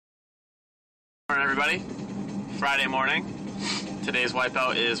everybody. Friday morning. Today's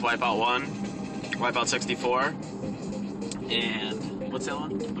Wipeout is Wipeout 1, Wipeout 64, and what's that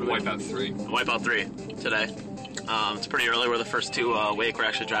one? Wipeout 3. Wipeout 3 today. It's pretty early. We're the first two awake. We're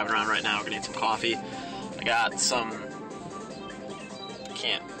actually driving around right now. We're gonna need some coffee. I got some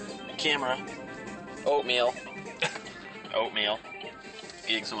camera oatmeal.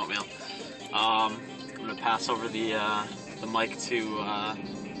 Eating some oatmeal. I'm gonna pass over the mic to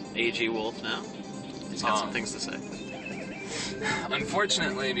AG Wolf now. He's got some things to say.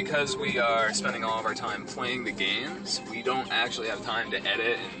 Unfortunately, because we are spending all of our time playing the games, we don't actually have time to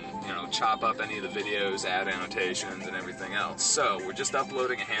edit and, chop up any of the videos, add annotations, and everything else. So we're just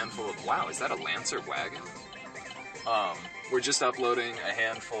uploading a handful of... Wow, is that a Lancer wagon? We're just uploading a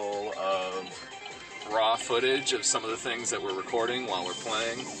handful of raw footage of some of the things that we're recording while we're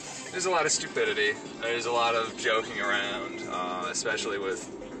playing. There's a lot of stupidity. There's a lot of joking around, especially with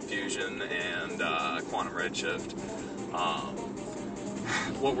fusion and quantum redshift.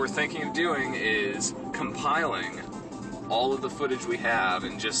 What we're thinking of doing is compiling all of the footage we have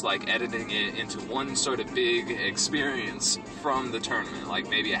and just like editing it into one sort of big experience from the tournament, like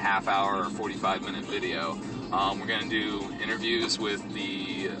maybe a half hour or 45-minute video. We're going to do interviews with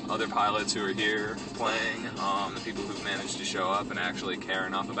the other pilots who are here playing, the people who've managed to show up and actually care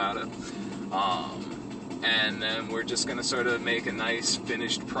enough about it. And then we're just going to sort of make a nice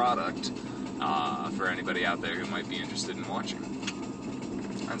finished product for anybody out there who might be interested in watching.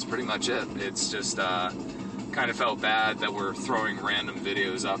 That's pretty much it. It's just kind of felt bad that we're throwing random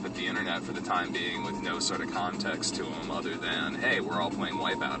videos up at the internet for the time being with no sort of context to them other than, hey, we're all playing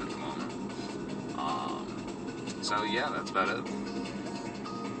Wipeout at the moment. So yeah, that's about it.